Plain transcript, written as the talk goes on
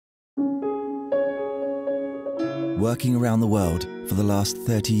Working around the world for the last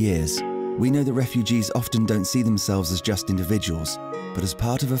 30 years, we know that refugees often don't see themselves as just individuals, but as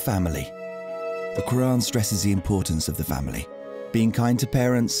part of a family. The Quran stresses the importance of the family, being kind to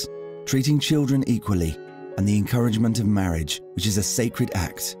parents, treating children equally, and the encouragement of marriage, which is a sacred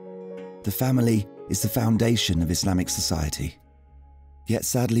act. The family is the foundation of Islamic society. Yet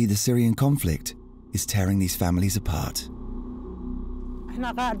sadly, the Syrian conflict is tearing these families apart.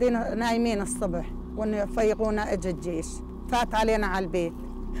 احنا قاعدين نايمين الصبح ونفيقونا اجى الجيش فات علينا على البيت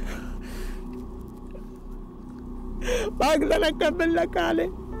ما اقدر اكمل لك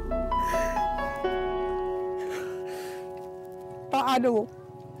عليه طعنوه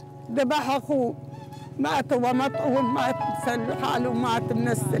ذبح اخوه مات ومطعوم مات مسلح حاله مات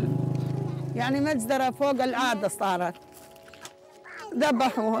منسل يعني مجزرة فوق العادة صارت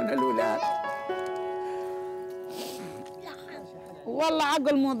ذبحوا هون الولاد والله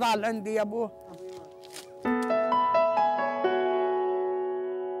عقل مو ضال عندي يا ابوه.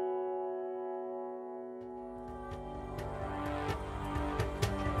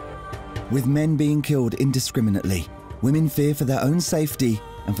 With men being killed indiscriminately, women fear for their own safety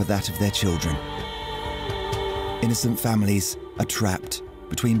and for that of their children. Innocent families are trapped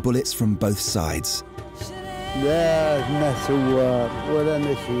between bullets from both sides. لا ما سوار ولا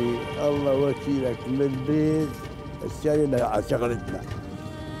نشي الله وكيلك من البيت الشاي اللي على شغلتنا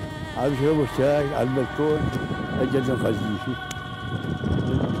عم يشربوا الشاي على البلكون اجل الخزيفي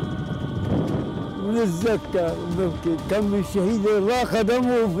ونتذكر ممكن كم من شهيد راح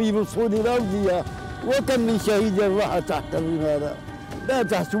دمه في بطون الاوديه وكم من شهيد راح تحت الرمال لا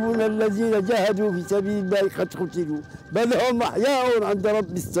تحسبون الذين جاهدوا في سبيل الله قد قتلوا بل هم احياء عند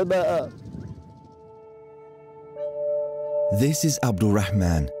رب السماء. This is Abdul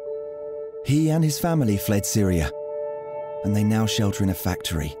Rahman. He and his family fled Syria, and they now shelter in a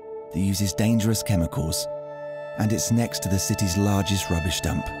factory that uses dangerous chemicals, and it's next to the city's largest rubbish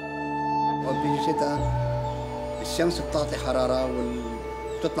dump. في الشتاء الشمس بتعطي حرارة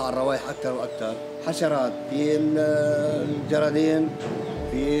وتطلع الروائح أكثر وأكثر، حشرات في الجرادين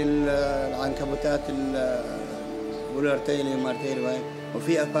في العنكبوتات البولارتيلي ومارتيلي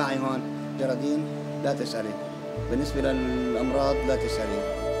وفي أفاعي هون جرادين لا تسألي. بالنسبة للأمراض لا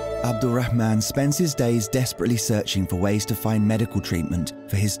تسألي. Abdul Rahman spends his days desperately searching for ways to find medical treatment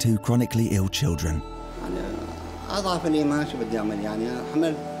for his two chronically ill children. يعني أضعف الإيمان شو بدي أعمل يعني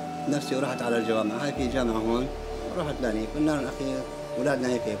حملت نفسي ورحت على الجامعة، هاي في جامعة هون ورحت لهنيك قلنا الأخير أولادنا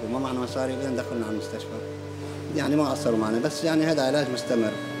هيك هيك ما معنا مصاري بدنا ندخلنا على المستشفى. يعني ما قصروا معنا بس يعني هذا علاج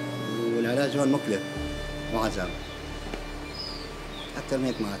مستمر والعلاج هون مكلف وعذاب. أكثر من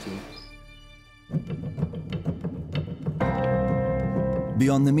هيك ما عاتينا.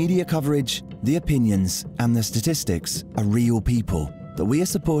 Beyond the media coverage, the opinions and the statistics are real people that we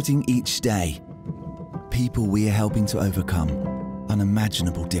are supporting each day. People we are helping to overcome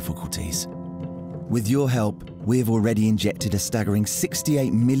unimaginable difficulties. With your help, we have already injected a staggering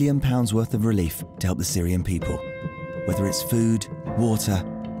 £68 million worth of relief to help the Syrian people. Whether it's food, water,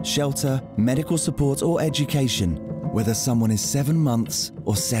 shelter, medical support or education, whether someone is 7 months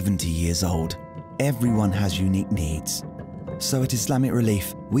or 70 years old, everyone has unique needs. So at Islamic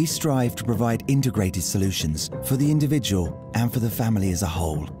Relief, we strive to provide integrated solutions for the individual and for the family as a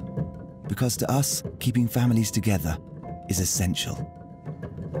whole. Because to us, keeping families together is essential.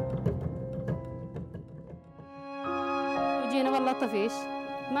 جينا والله طفيش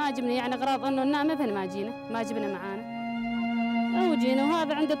ما عجبني يعني غراض انه ننام مثل ما جينا ما جبنا معانا او جينا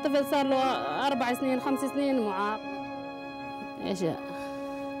وهذا عند الطفل صار له 4 سنين 5 سنين معاق ايش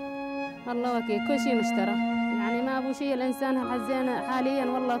الله وكيل كل شيء مشترى يعني ما ابو شيء الانسان هالحزين حاليا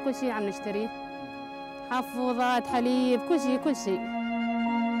والله كل شيء عم نشتريه حفوضات حليب كل شيء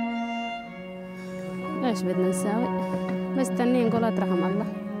ايش بدنا نساوي مستنين نقول رحم الله.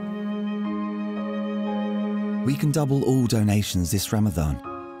 We can double all donations this Ramadan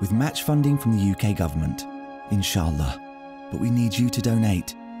with match funding from the UK government, inshallah. But we need you to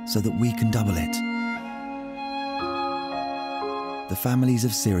donate so that we can double it. The families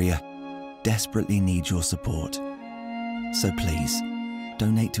of Syria desperately need your support. So please,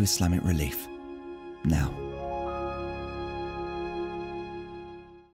 donate to Islamic Relief now.